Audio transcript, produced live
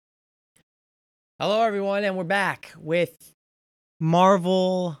Hello, everyone, and we're back with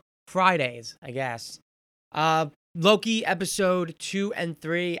Marvel Fridays, I guess. Loki episode 2 and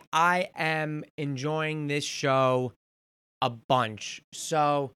 3. I am enjoying this show a bunch.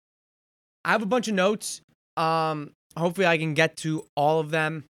 So, I have a bunch of notes. Hopefully I can get to all of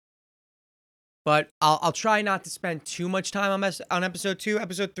them, but I'll try not to spend too much time on episode 2.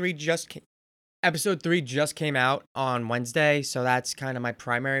 Episode 3 just came out on Wednesday, so that's kind of my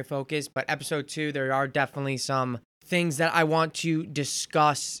primary focus. But episode 2, there are definitely some things that I want to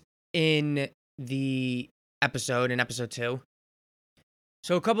discuss in the episode, in episode 2.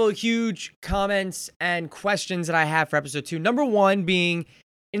 So a couple of huge comments and questions that I have for episode 2. Number 1 being,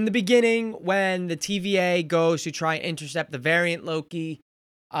 in the beginning, when the TVA goes to try and intercept the variant Loki,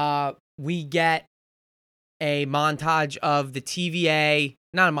 we get a montage of the TVA,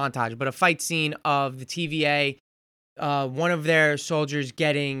 not a montage, but a fight scene of the TVA, one of their soldiers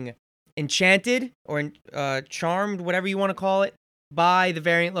getting enchanted or charmed, whatever you want to call it, by the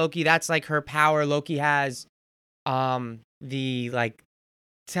variant Loki. That's like her power. Loki has the like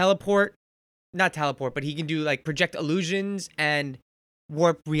not teleport, but he can do like project illusions and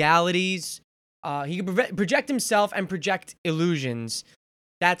warp realities. He can project himself and project illusions.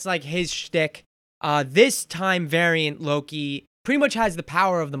 That's like his shtick. This time variant Loki pretty much has the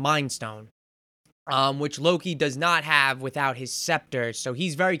power of the Mind Stone, which Loki does not have without his scepter. So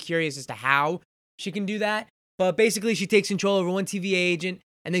he's very curious as to how she can do that. But basically, she takes control over one TVA agent,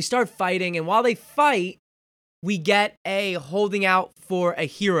 and they start fighting. And while they fight, we get a Holding Out for a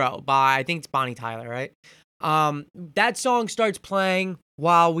Hero by, I think it's Bonnie Tyler, right? That song starts playing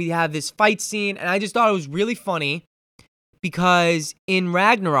while we have this fight scene, and I just thought it was really funny. Because in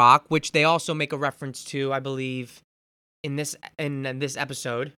Ragnarok, which they also make a reference to, I believe, in this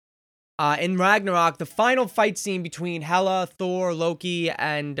episode, in Ragnarok, the final fight scene between Hela, Thor, Loki,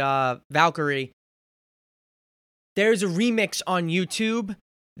 and Valkyrie, there's a remix on YouTube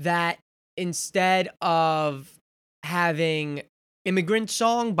that instead of having Immigrant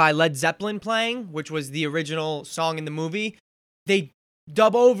Song by Led Zeppelin playing, which was the original song in the movie, they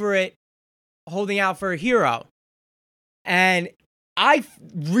dub over it Holding Out for a Hero. And I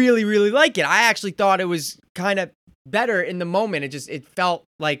really, really like it. I actually thought it was kind of better in the moment. It felt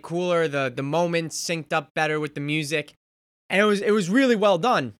like cooler. The moments synced up better with the music. And it was really well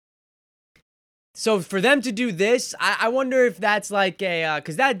done. So for them to do this, I wonder if that's like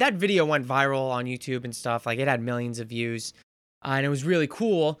because that video went viral on YouTube and stuff. Like it had millions of views. And it was really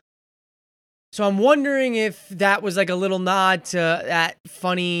cool. So I'm wondering if that was like a little nod to that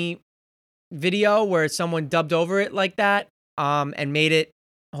funny video where someone dubbed over it like that, and made it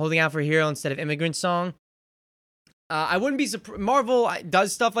Holding Out for a Hero instead of Immigrant Song. I wouldn't be surprised. Marvel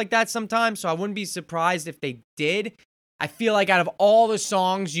does stuff like that sometimes, so I wouldn't be surprised if they did. I feel like out of all the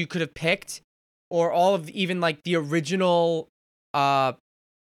songs you could have picked, or all of even like the original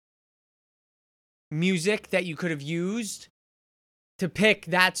music that you could have used to pick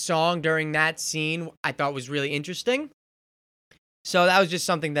that song during that scene, I thought was really interesting. So that was just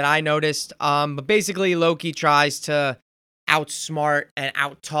something that I noticed. But basically, Loki tries to outsmart and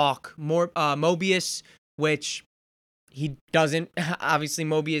outtalk Mobius, which he doesn't. Obviously,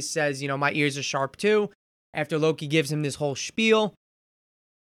 Mobius says, my ears are sharp too, after Loki gives him this whole spiel.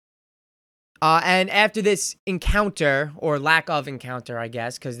 And after this encounter, or lack of encounter, I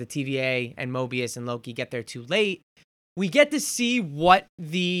guess, because the TVA and Mobius and Loki get there too late, we get to see what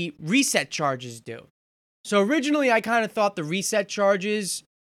the reset charges do. So originally, I kind of thought the reset charges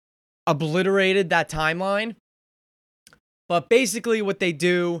obliterated that timeline. But basically what they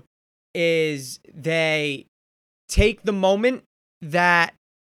do is they take the moment that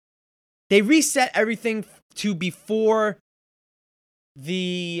they reset everything to before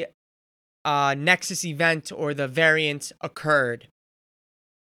the Nexus event or the variant occurred.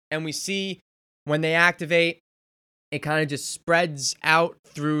 And we see when they activate, it kind of just spreads out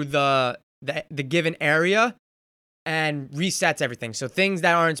through the given area and resets everything. So things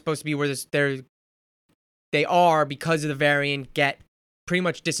that aren't supposed to be where they are because of the variant get pretty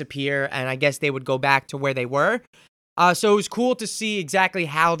much disappear, and I guess they would go back to where they were. So it was cool to see exactly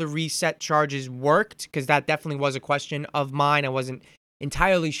how the reset charges worked, because that definitely was a question of mine. I wasn't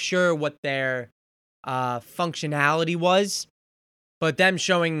entirely sure what their functionality was, but them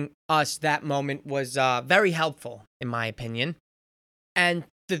showing us that moment was very helpful, in my opinion. And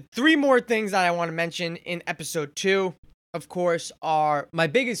the 3 more things that I want to mention in episode 2, of course, are my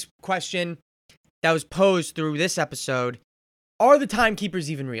biggest question that was posed through this episode. Are the timekeepers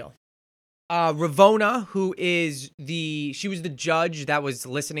even real? Ravonna, she was the judge that was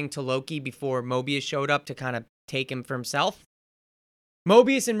listening to Loki before Mobius showed up to kind of take him for himself.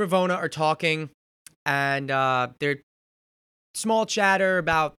 Mobius and Ravonna are talking, and they're small chatter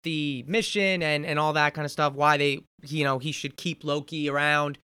about the mission and all that kind of stuff. Why he should keep Loki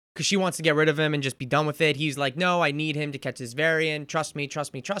around because she wants to get rid of him and just be done with it. He's like, no, I need him to catch his variant. Trust me,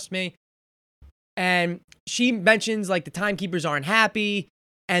 trust me, trust me. And she mentions like the timekeepers aren't happy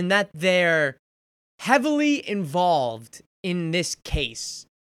and that they're heavily involved in this case.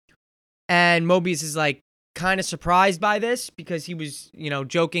 And Mobius is like kind of surprised by this because he was,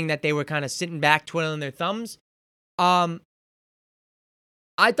 joking that they were kind of sitting back twiddling their thumbs. I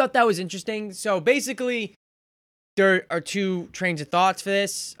thought that was interesting. So basically, there are two trains of thoughts for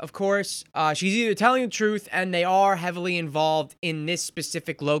this, of course. She's either telling the truth and they are heavily involved in this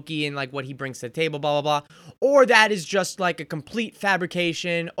specific Loki and like what he brings to the table, blah, blah, blah. Or that is just like a complete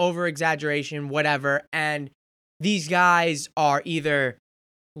fabrication, over-exaggeration, whatever. And these guys are either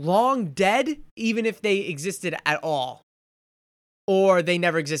long dead, even if they existed at all, or they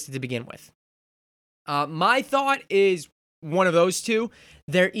never existed to begin with. My thought is one of those two.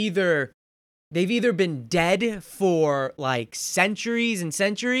 They've either been dead for like centuries and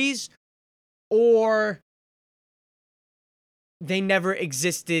centuries, or they never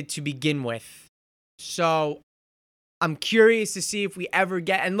existed to begin with. So I'm curious to see if we ever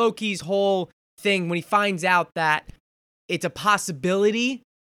get, and Loki's whole thing when he finds out that it's a possibility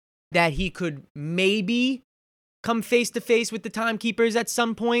that he could maybe come face to face with the timekeepers at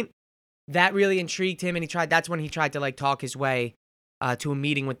some point, that really intrigued him, and that's when he tried to like talk his way to a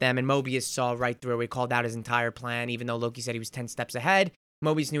meeting with them, and Mobius saw right through it. He called out his entire plan, even though Loki said he was 10 steps ahead.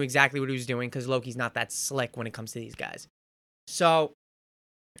 Mobius knew exactly what he was doing because Loki's not that slick when it comes to these guys. So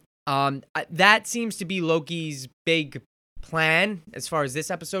that seems to be Loki's big plan as far as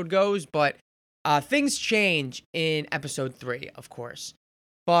this episode goes, but things change in episode 3, of course.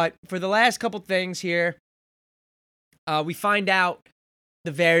 But for the last couple things here, we find out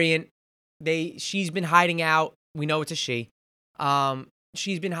the variant. She's been hiding out. We know it's a she.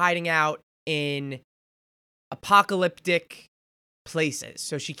 She's been hiding out in apocalyptic places.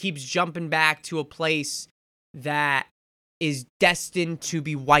 So she keeps jumping back to a place that is destined to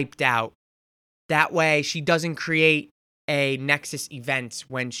be wiped out. That way she doesn't create a Nexus event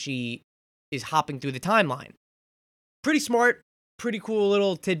when she is hopping through the timeline. Pretty smart, pretty cool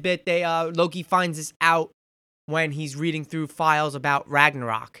little tidbit. Loki finds this out when he's reading through files about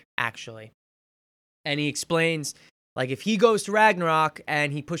Ragnarok, actually. And he explains, like, if he goes to Ragnarok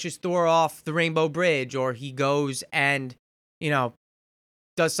and he pushes Thor off the Rainbow Bridge, or he goes and,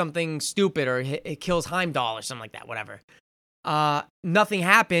 does something stupid, or it kills Heimdall or something like that, whatever, nothing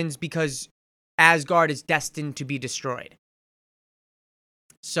happens because Asgard is destined to be destroyed.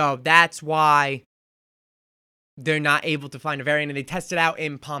 So that's why they're not able to find a variant, and they test it out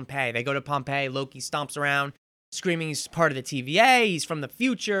in Pompeii. They go to Pompeii, Loki stomps around, screaming he's part of the TVA, he's from the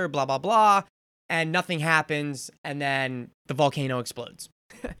future, blah, blah, blah, and nothing happens, and then the volcano explodes.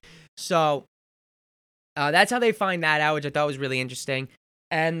 So that's how they find that out, which I thought was really interesting.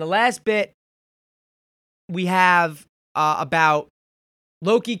 And the last bit we have about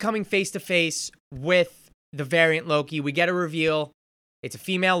Loki coming face-to-face with the variant Loki. We get a reveal. It's a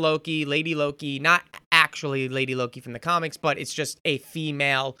female Loki, Lady Loki, not actually Lady Loki from the comics, but it's just a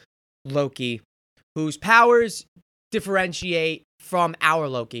female Loki whose powers differentiate from our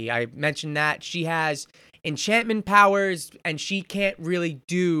Loki. I mentioned that she has enchantment powers, and she can't really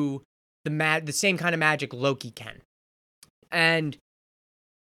do the same kind of magic Loki can. And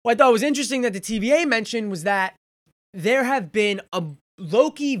what I thought was interesting that the TVA mentioned was that there have been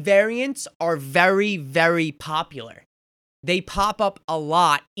Loki variants are very, very popular. They pop up a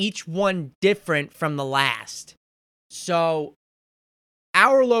lot, each one different from the last. So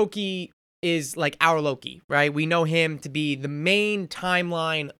our Loki is like our Loki, right? We know him to be the main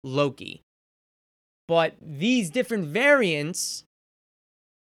timeline Loki. But these different variants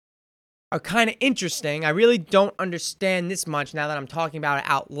are kind of interesting. I really don't understand this much now that I'm talking about it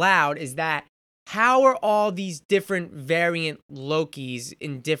out loud, is that how are all these different variant Lokis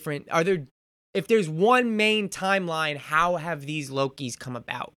in different... If there's one main timeline, how have these Lokis come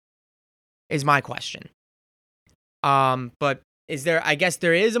about? Is my question. But is there... I guess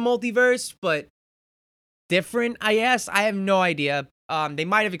there is a multiverse, but different, I guess? I have no idea. They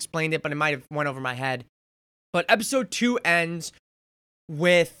might have explained it, but it might have went over my head. But episode 2 ends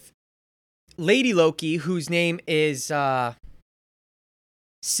with Lady Loki, whose name is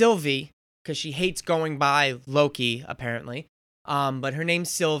Sylvie, because she hates going by Loki, apparently. But her name's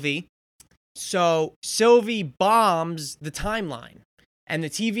Sylvie. So Sylvie bombs the timeline, and the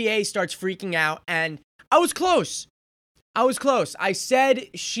TVA starts freaking out, and I was close. I said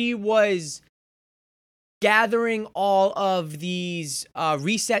she was gathering all of these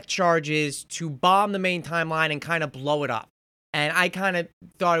reset charges to bomb the main timeline and kind of blow it up. And I kind of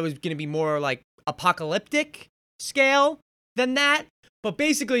thought it was going to be more like apocalyptic scale than that. But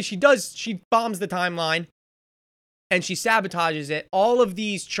basically, she bombs the timeline and she sabotages it. All of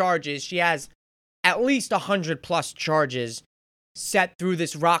these charges, she has at least 100 plus charges set through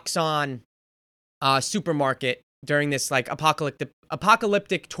this Roxxon supermarket during this like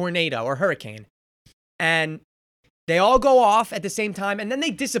apocalyptic tornado or hurricane. And they all go off at the same time, and then they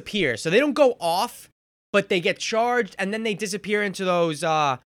disappear. So they don't go off, but they get charged, and then they disappear into those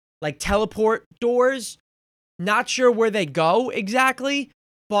like teleport doors. Not sure where they go exactly,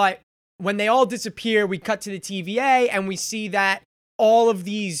 but when they all disappear, we cut to the TVA, and we see that all of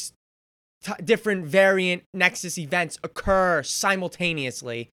these different variant Nexus events occur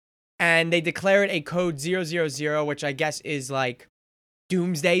simultaneously, and they declare it a code 000, which I guess is like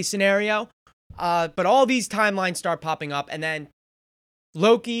doomsday scenario. But all these timelines start popping up, and then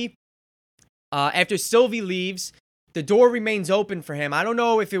Loki, after Sylvie leaves, the door remains open for him. I don't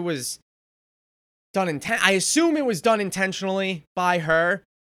know if it was done I assume it was done intentionally by her,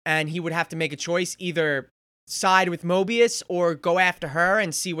 and he would have to make a choice, either side with Mobius or go after her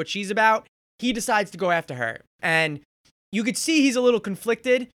and see what she's about. He decides to go after her, and you could see he's a little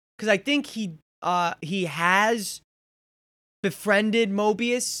conflicted, because I think he has befriended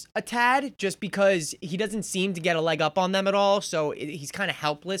Mobius a tad, just because he doesn't seem to get a leg up on them at all, so he's kind of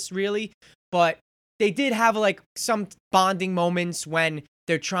helpless, really. But they did have like some bonding moments when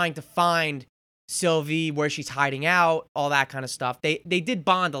they're trying to find Sylvie, where she's hiding out, all that kind of stuff. They did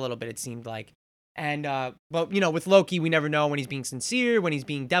bond a little bit, it seemed like. And but you know, with Loki, we never know when he's being sincere, when he's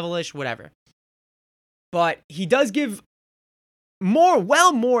being devilish, whatever. But he does give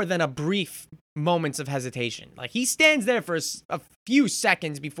more than a brief moments of hesitation. Like, he stands there for a few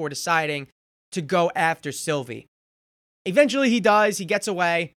seconds before deciding to go after Sylvie. Eventually he does. He gets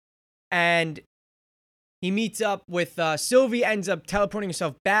away, and he meets up with Sylvie, ends up teleporting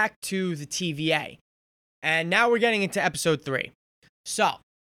herself back to the TVA. And now we're getting into episode 3. So,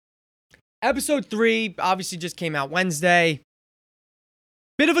 episode 3 obviously just came out Wednesday.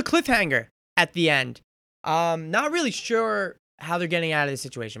 Bit of a cliffhanger at the end. Not really sure how they're getting out of this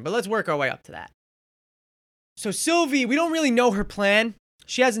situation, but let's work our way up to that. So Sylvie, we don't really know her plan.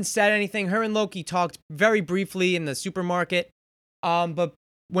 She hasn't said anything. Her and Loki talked very briefly in the supermarket. But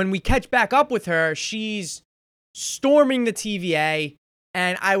when we catch back up with her, she's storming the TVA,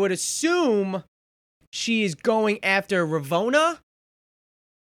 and I would assume she is going after Ravonna,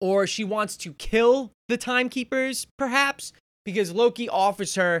 or she wants to kill the timekeepers, perhaps, because Loki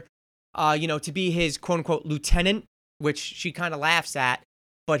offers her, to be his quote-unquote lieutenant, which she kind of laughs at,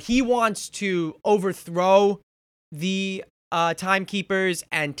 but he wants to overthrow the timekeepers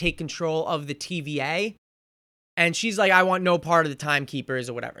and take control of the TVA. And she's like, I want no part of the timekeepers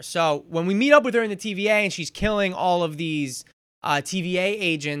or whatever. So when we meet up with her in the TVA and she's killing all of these TVA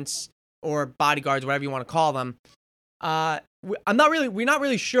agents or bodyguards, whatever you want to call them, we're not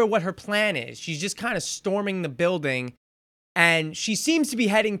really sure what her plan is. She's just kind of storming the building, and she seems to be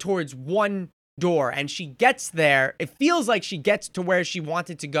heading towards one door, and she gets there. It feels like she gets to where she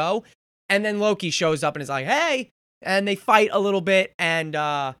wanted to go, and then Loki shows up and is like, hey, and they fight a little bit, and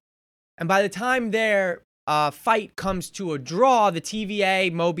by the time their fight comes to a draw, the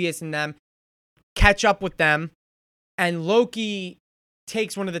TVA, Mobius, and them catch up with them, and Loki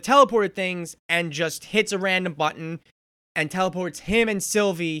takes one of the teleported things and just hits a random button and teleports him and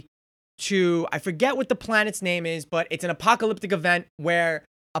Sylvie to, I forget what the planet's name is, but it's an apocalyptic event where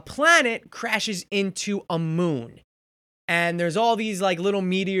a planet crashes into a moon. And there's all these like little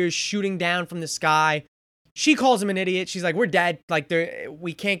meteors shooting down from the sky. She calls him an idiot. She's like, we're dead. Like,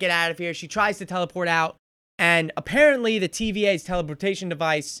 we can't get out of here. She tries to teleport out. And apparently the TVA's teleportation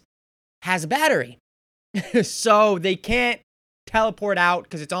device has a battery. So they can't teleport out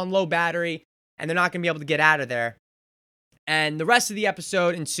because it's on low battery, and they're not going to be able to get out of there. And the rest of the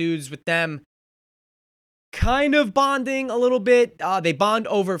episode ensues with them kind of bonding a little bit. They bond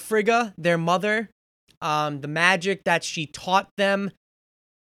over Frigga, their mother, the magic that she taught them.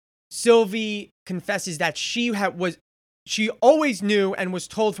 Sylvie confesses that she always knew and was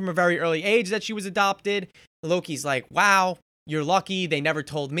told from a very early age that she was adopted. Loki's like, wow, you're lucky. They never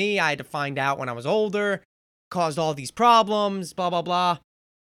told me. I had to find out when I was older. Caused all these problems, blah, blah, blah.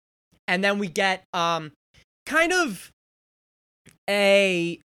 And then we get kind of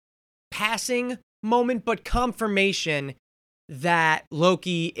a passing moment, but confirmation that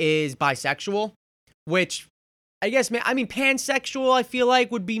Loki is bisexual, which I guess, pansexual, I feel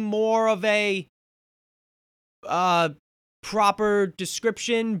like, would be more of a proper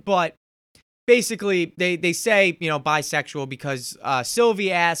description, but basically they say, bisexual because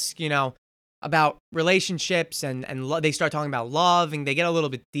Sylvie asks, about relationships and they start talking about love and they get a little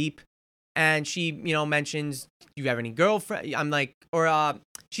bit deep. And she, mentions, do you have any girlfriend? I'm like, or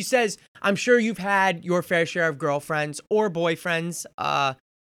she says, I'm sure you've had your fair share of girlfriends or boyfriends, a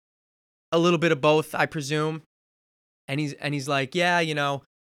little bit of both, I presume. And he's like, yeah,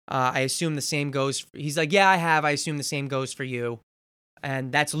 I assume the same goes. He's like, yeah, I have. I assume the same goes for you.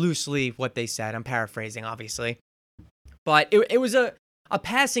 And that's loosely what they said. I'm paraphrasing, obviously. But it was a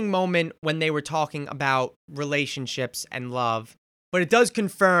passing moment when they were talking about relationships and love. But it does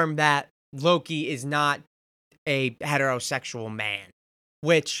confirm that Loki is not a heterosexual man,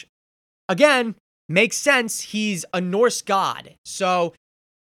 which, again, makes sense. He's a Norse god. So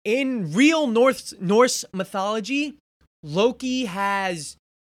in real Norse mythology, Loki has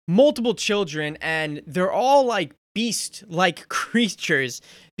multiple children, and they're all like beast-like creatures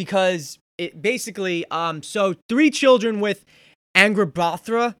because it basically, so 3 children with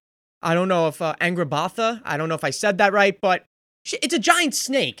Angrabothra. I don't know if Angrabatha. I don't know if I said that right, but it's a giant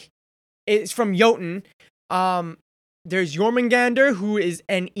snake. It's from Jotun. There's Jormungandr, who is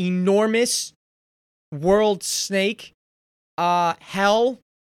an enormous world snake. Hel,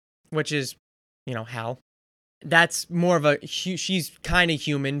 which is, Hel. That's more of she's kind of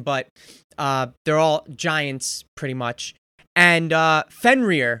human, but they're all giants pretty much. And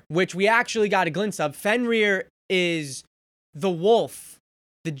Fenrir, which we actually got a glimpse of. Fenrir is the wolf,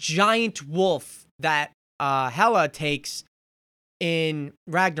 the giant wolf that Hela takes in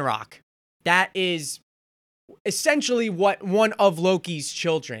Ragnarok. That is essentially what one of Loki's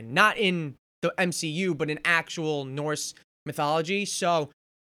children, not in the MCU, but in actual Norse mythology. So,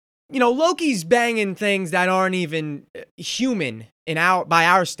 Loki's banging things that aren't even human by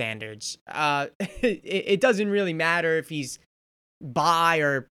our standards. It doesn't really matter if he's bi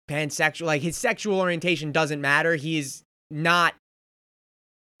or pansexual. Like, his sexual orientation doesn't matter. He's not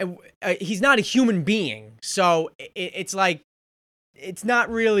a human being. So it's like, it's not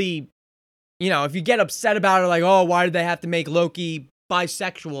really, if you get upset about it, like, oh, why did they have to make Loki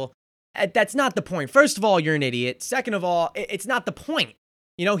bisexual? That's not the point. First of all, you're an idiot. Second of all, it's not the point.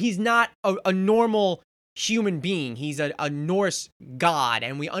 He's not a normal human being. He's a Norse god.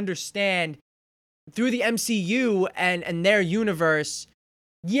 And we understand through the MCU and their universe,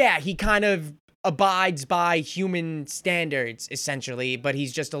 yeah, he kind of abides by human standards, essentially, but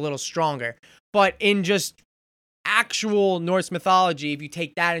he's just a little stronger. But in just actual Norse mythology, if you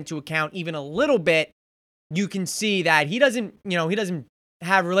take that into account even a little bit, you can see that he doesn't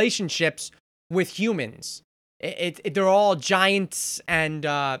have relationships with humans. They're all giants and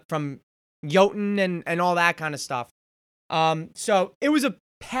from Jotun and all that kind of stuff. So it was a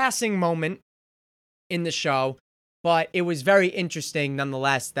passing moment in the show, but it was very interesting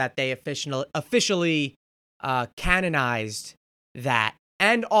nonetheless that they officially canonized that.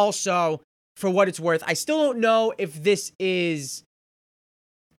 And also, for what it's worth, I still don't know if this is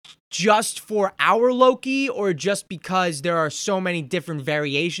just for our Loki or just because there are so many different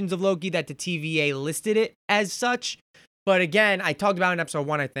variations of Loki that the TVA listed it as such. But again, I talked about it in episode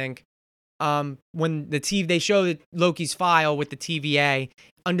 1, I think. When they show Loki's file with the TVA,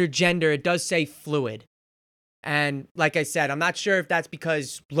 under gender, it does say fluid. And like I said, I'm not sure if that's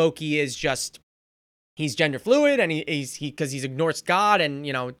because Loki is he's gender fluid and because he's a Norse god and,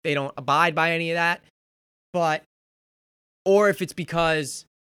 they don't abide by any of that. Or if it's because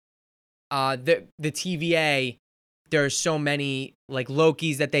the TVA, there are so many like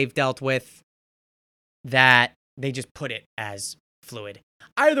Lokis that they've dealt with that they just put it as fluid.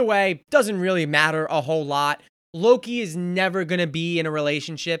 Either way, doesn't really matter a whole lot. Loki is never going to be in a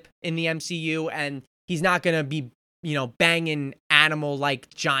relationship in the MCU, and he's not going to be, banging animal-like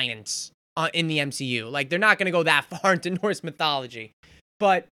giants in the MCU. Like, they're not going to go that far into Norse mythology.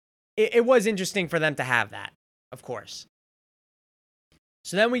 But it was interesting for them to have that, of course.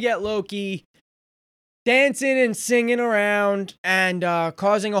 So then we get Loki dancing and singing around and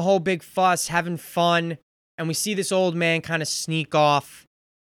causing a whole big fuss, having fun. And we see this old man kind of sneak off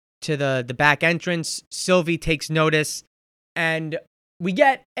to the back entrance. Sylvie takes notice. And we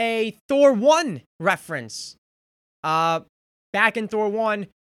get a Thor 1 reference. Back in Thor 1,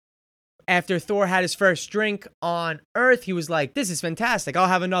 after Thor had his first drink on Earth, he was like, this is fantastic, I'll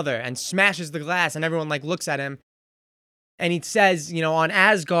have another. And smashes the glass and everyone looks at him. And he says, on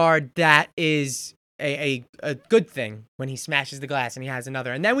Asgard, that is a good thing when he smashes the glass and he has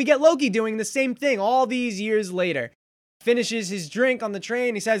another. And then we get Loki doing the same thing all these years later. Finishes his drink on the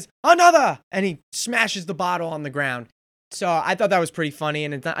train. He says, another! And he smashes the bottle on the ground. So I thought that was pretty funny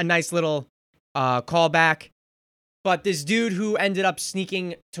and a nice little callback. But this dude who ended up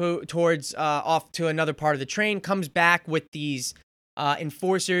sneaking towards off to another part of the train comes back with these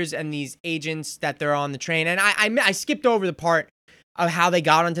enforcers and these agents that they're on the train. And I skipped over the part of how they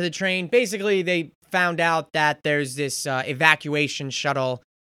got onto the train. Basically, they found out that there's this evacuation shuttle,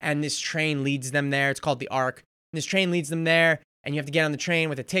 and this train leads them there. It's called the Ark. And this train leads them there, and you have to get on the train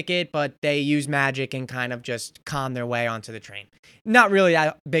with a ticket, but they use magic and kind of just con their way onto the train. Not really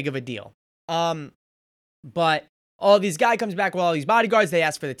that big of a deal. But all these guy comes back with all these bodyguards. They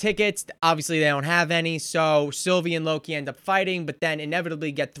ask for the tickets. Obviously, they don't have any. So Sylvie and Loki end up fighting, but then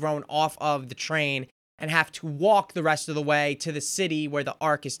inevitably get thrown off of the train and have to walk the rest of the way to the city where the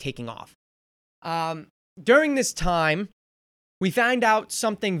Ark is taking off. During this time, we find out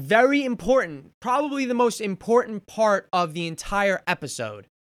something very important, probably the most important part of the entire episode.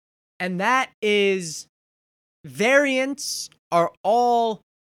 And that is variants are all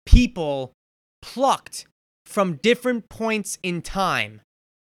people plucked from different points in time.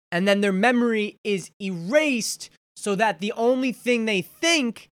 And then their memory is erased so that the only thing they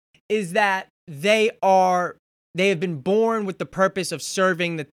think is that they have been born with the purpose of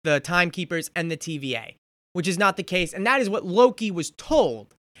serving the timekeepers and the TVA, which is not the case. And that is what Loki was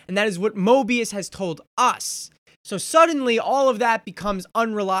told. And that is what Mobius has told us. So suddenly all of that becomes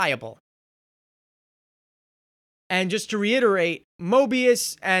unreliable. And just to reiterate,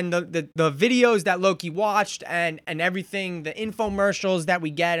 Mobius and the videos that Loki watched and everything, the infomercials that we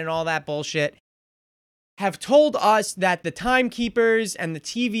get and all that bullshit, have told us that the timekeepers and the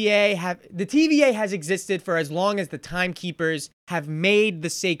TVA has existed for as long as the timekeepers have made the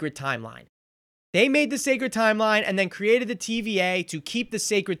sacred timeline. They made the sacred timeline and then created the TVA to keep the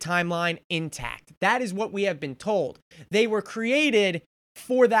sacred timeline intact. That is what we have been told. They were created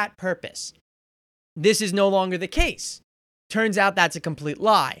for that purpose. This is no longer the case. Turns out that's a complete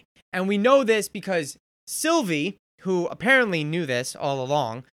lie. And we know this because Sylvie, who apparently knew this all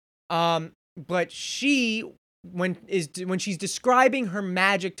along, but she, when she's describing her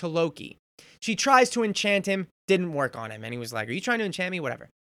magic to Loki, she tries to enchant him, didn't work on him. And he was like, "Are you trying to enchant me?" Whatever.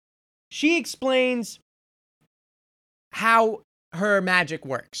 She explains how her magic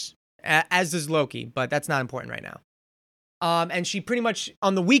works, as does Loki, but that's not important right now. And she pretty much,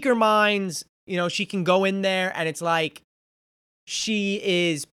 on the weaker minds, she can go in there and it's like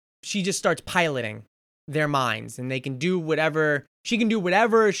she just starts piloting their minds and she can do whatever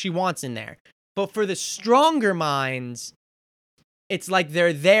she wants in there. But for the stronger minds, it's like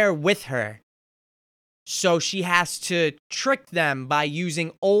they're there with her. So she has to trick them by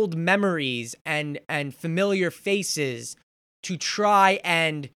using old memories and familiar faces to try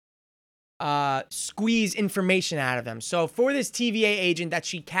and squeeze information out of them. So for this TVA agent that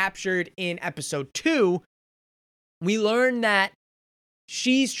she captured in episode 2, we learn that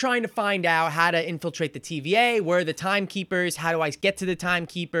she's trying to find out how to infiltrate the TVA, where are the timekeepers, how do I get to the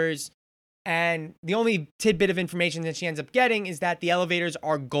timekeepers, and the only tidbit of information that she ends up getting is that the elevators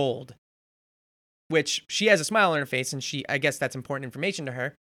are gold, which she has a smile on her face, and I guess that's important information to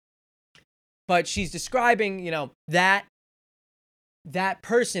her. But she's describing, that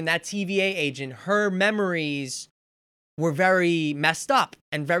person, that TVA agent, her memories were very messed up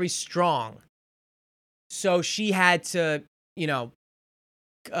and very strong. So she had to,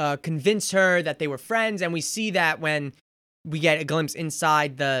 convince her that they were friends. And we see that when we get a glimpse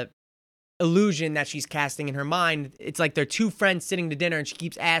inside the illusion that she's casting in her mind. It's like they're two friends sitting to dinner and she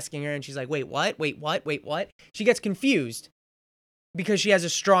keeps asking her and she's like, wait, what? Wait, what? Wait, what? She gets confused because she has a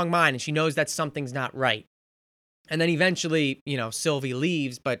strong mind and she knows that something's not right. And then eventually, Sylvie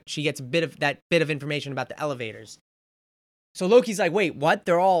leaves, but she gets a bit of information about the elevators. So Loki's like, wait, what?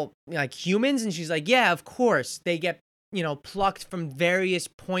 They're all like humans? And she's like, yeah, of course. They get, plucked from various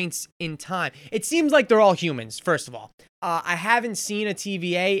points in time. It seems like they're all humans, first of all. I haven't seen a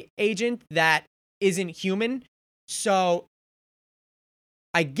TVA agent that isn't human. So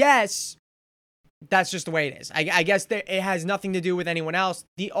I guess that's just the way it is. I guess it has nothing to do with anyone else.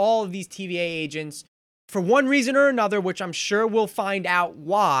 All of these TVA agents, for one reason or another, which I'm sure we'll find out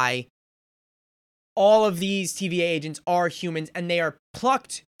why, all of these TVA agents are humans and they are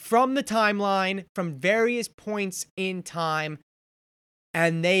plucked from the timeline from various points in time,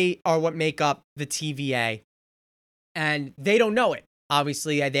 and they are what make up the TVA. And they don't know it.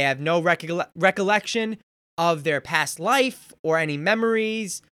 Obviously, they have no recollection of their past life or any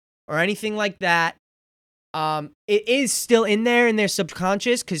memories or anything like that. It is still in their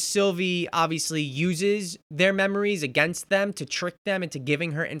subconscious because Sylvie obviously uses their memories against them to trick them into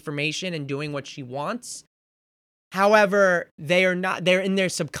giving her information and doing what she wants. However, they're in their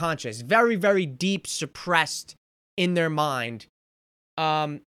subconscious, very, very deep, suppressed in their mind.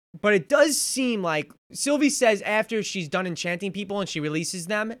 But it does seem like Sylvie says after she's done enchanting people and she releases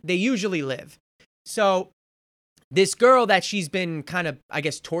them, they usually live. So this girl that she's been kind of, I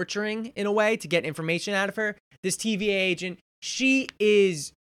guess, torturing in a way to get information out of her, this TVA agent, she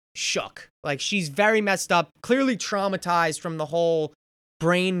is shook. Like, she's very messed up, clearly traumatized from the whole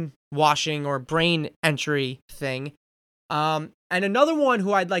brainwashing or brain entry thing. And another one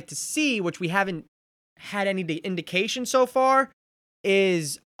who I'd like to see, which we haven't had any indication so far,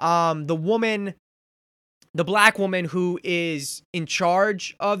 is the black woman who is in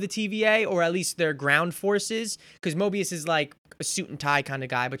charge of the TVA, or at least their ground forces, because Mobius is like a suit and tie kind of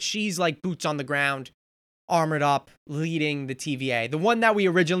guy, but she's like boots on the ground, armored up, leading the TVA. The one that we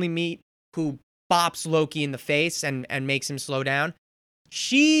originally meet, who bops Loki in the face and makes him slow down,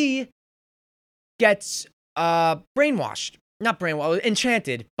 she gets enchanted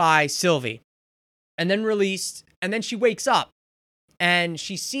by Sylvie, and then released, and then she wakes up. And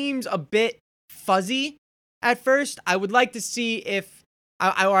she seems a bit fuzzy at first. I would like to see if,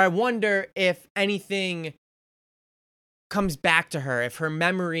 I wonder if anything comes back to her, if her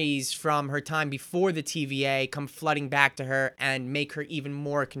memories from her time before the TVA come flooding back to her and make her even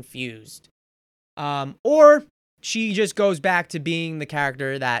more confused. Or she just goes back to being the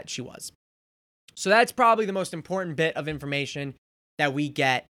character that she was. So that's probably the most important bit of information that we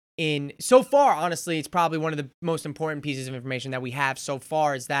get in so far. Honestly, it's probably one of the most important pieces of information that we have so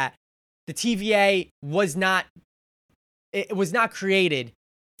far, is that the TVA was not created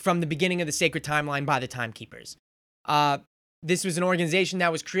from the beginning of the sacred timeline by the Timekeepers. This was an organization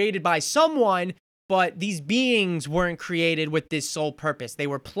that was created by someone, but these beings weren't created with this sole purpose. They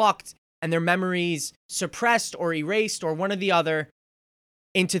were plucked and their memories suppressed or erased, or one or the other,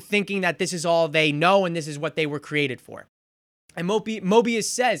 into thinking that this is all they know and this is what they were created for. And Mobius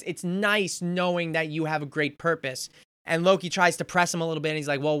says, it's nice knowing that you have a great purpose. And Loki tries to press him a little bit, and he's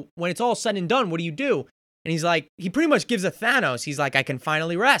like, well, when it's all said and done, what do you do? And he's like, he pretty much gives a Thanos. He's like, I can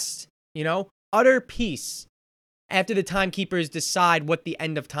finally rest, utter peace after the Timekeepers decide what the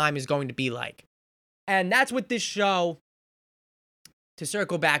end of time is going to be like. And that's what this show, to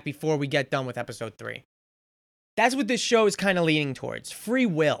circle back before we get done with episode 3, that's what this show is kind of leaning towards. Free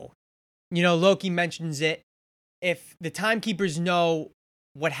will. Loki mentions it. If the Timekeepers know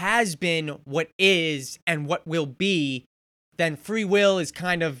what has been, what is, and what will be, then free will is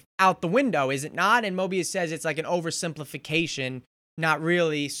kind of out the window, is it not? And Mobius says it's like an oversimplification. Not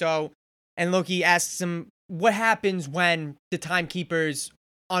really. So, and Loki asks him, what happens when the Timekeepers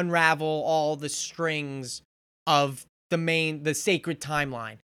unravel all the strings of the sacred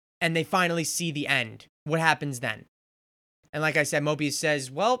timeline, and they finally see the end? What happens then? And like I said, Mobius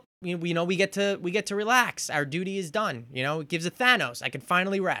says, well, we get to relax. Our duty is done. It gives a Thanos. I can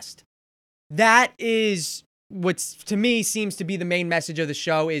finally rest. That is what, to me, seems to be the main message of the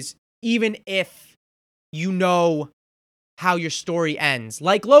show, is even if you know how your story ends,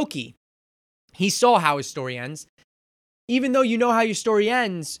 like Loki, he saw how his story ends. Even though you know how your story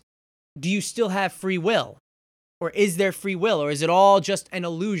ends, do you still have free will? Or is there free will? Or is it all just an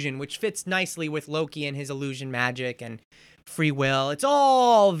illusion, which fits nicely with Loki and his illusion magic and free will? It's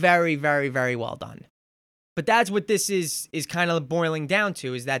all very, very, very well done. But that's what this is kind of boiling down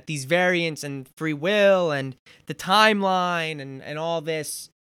to, is that these variants and free will and the timeline and all this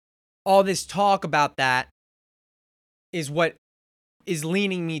talk about that is what is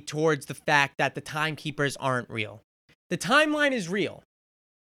leaning me towards the fact that the Timekeepers aren't real. The timeline is real,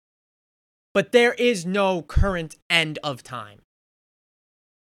 but there is no current end of time,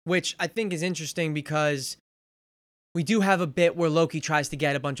 which I think is interesting because we do have a bit where Loki tries to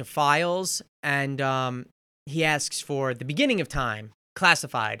get a bunch of files, and he asks for the beginning of time,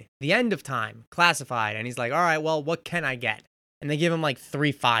 classified, the end of time, classified, and he's like, all right, well, what can I get? And they give him like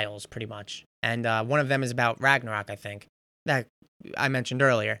 3 files, pretty much, and one of them is about Ragnarok, I think, that I mentioned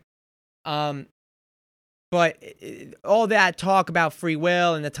earlier. But all that talk about free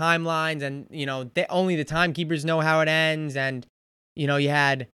will and the timelines, and, only the Timekeepers know how it ends. And, you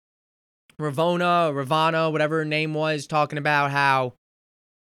had Ravonna, whatever her name was, talking about how,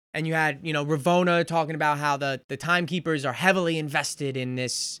 and you had, Ravonna talking about how the Timekeepers are heavily invested in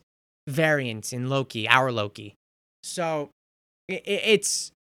this variant in Loki, our Loki. So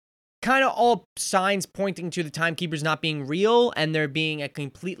it's kind of all signs pointing to the Timekeepers not being real, and there being a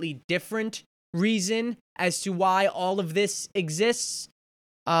completely different reason as to why all of this exists.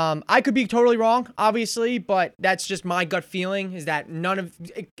 I could be totally wrong, obviously, but that's just my gut feeling, is that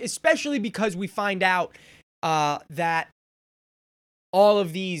especially because we find out that all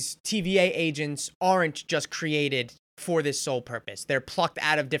of these TVA agents aren't just created for this sole purpose. They're plucked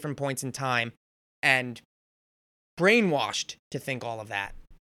out of different points in time and brainwashed to think all of that.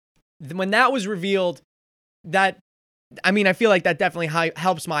 when that was revealed, I feel like that definitely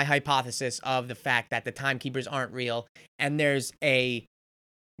helps my hypothesis of the fact that the timekeepers aren't real, and there's a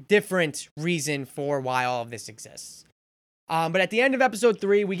different reason for why all of this exists. But at the end of episode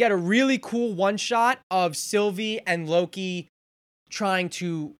 3, we get a really cool one-shot of Sylvie and Loki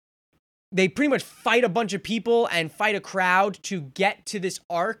they pretty much fight a bunch of people and fight a crowd to get to this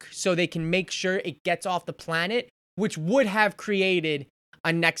ark so they can make sure it gets off the planet, which would have created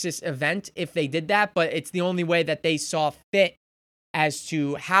a Nexus event if they did that, but it's the only way that they saw fit as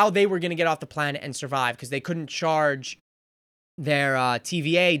to how they were going to get off the planet and survive, because they couldn't charge their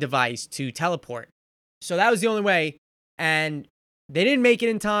TVA device to teleport. So that was the only way, and they didn't make it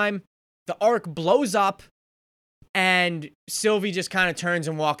in time. The ark blows up, and Sylvie just kind of turns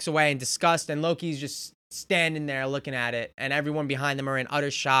and walks away in disgust, and Loki's just standing there looking at it, and everyone behind them are in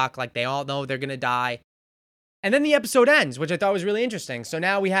utter shock, like they all know they're going to die. And then the episode ends, which I thought was really interesting. So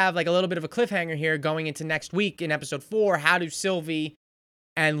now we have like a little bit of a cliffhanger here going into next week in episode 4. How do Sylvie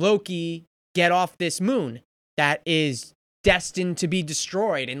and Loki get off this moon that is destined to be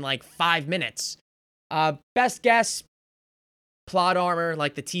destroyed in like 5 minutes? Best guess, plot armor,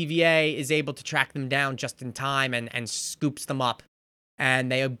 like the TVA is able to track them down just in time and scoops them up.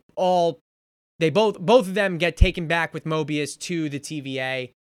 And both of them get taken back with Mobius to the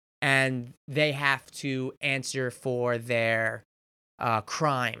TVA, and they have to answer for their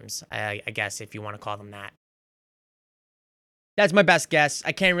crimes, I guess, if you want to call them that. That's my best guess.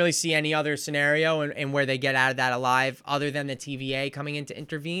 I can't really see any other scenario in where they get out of that alive other than the TVA coming in to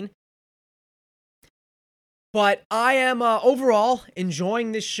intervene. But I am overall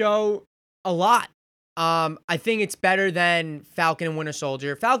enjoying this show a lot. I think it's better than Falcon and Winter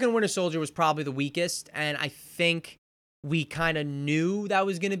Soldier. Falcon and Winter Soldier was probably the weakest, and I think we kind of knew that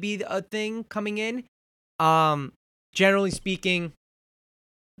was going to be a thing coming in. Generally speaking,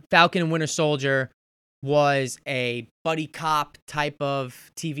 Falcon and Winter Soldier was a buddy cop type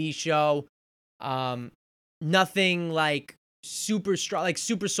of TV show. Nothing like super strong, like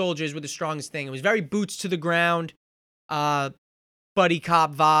super soldiers were the strongest thing. It was very boots to the ground, buddy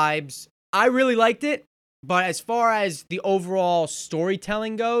cop vibes. I really liked it, but as far as the overall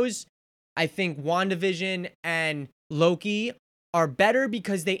storytelling goes, I think WandaVision and Loki are better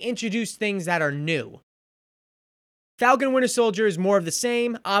because they introduce things that are new. Falcon and Winter Soldier is more of the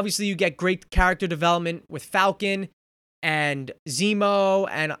same. Obviously, you get great character development with Falcon and Zemo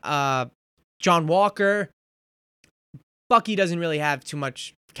and John Walker. Bucky doesn't really have too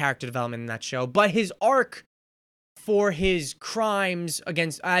much character development in that show, but his arc for his crimes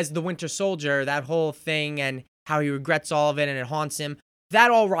as the Winter Soldier, that whole thing and how he regrets all of it and it haunts him, that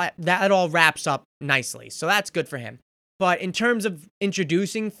all wraps up nicely. So that's good for him. But in terms of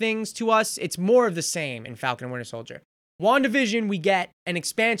introducing things to us, it's more of the same in Falcon and Winter Soldier. WandaVision, we get an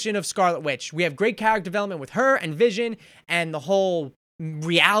expansion of Scarlet Witch. We have great character development with her and Vision, and the whole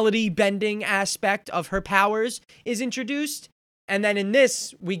reality bending aspect of her powers is introduced. And then in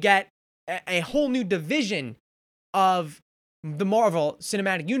this, we get a whole new division of the Marvel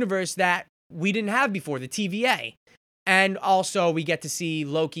Cinematic Universe that we didn't have before, the TVA. And also, we get to see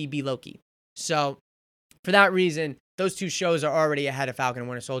Loki be Loki. So, for that reason, those two shows are already ahead of Falcon and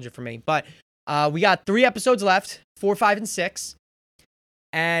Winter Soldier for me. But we got 3 episodes left, 4, 5, and 6.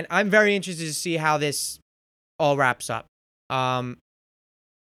 And I'm very interested to see how this all wraps up.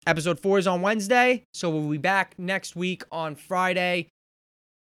 Episode 4 is on Wednesday, so we'll be back next week on Friday.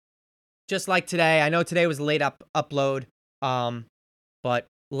 Just like today. I know today was a late upload, but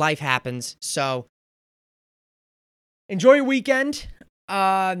life happens. So, enjoy your weekend.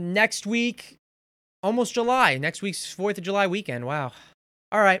 Next week, almost July. Next week's 4th of July weekend. Wow.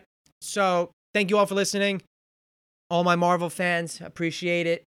 All right. So, thank you all for listening. All my Marvel fans, appreciate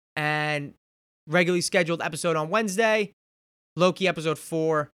it. And regularly scheduled episode on Wednesday. Loki episode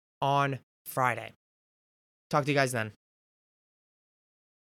 4 on Friday. Talk to you guys then.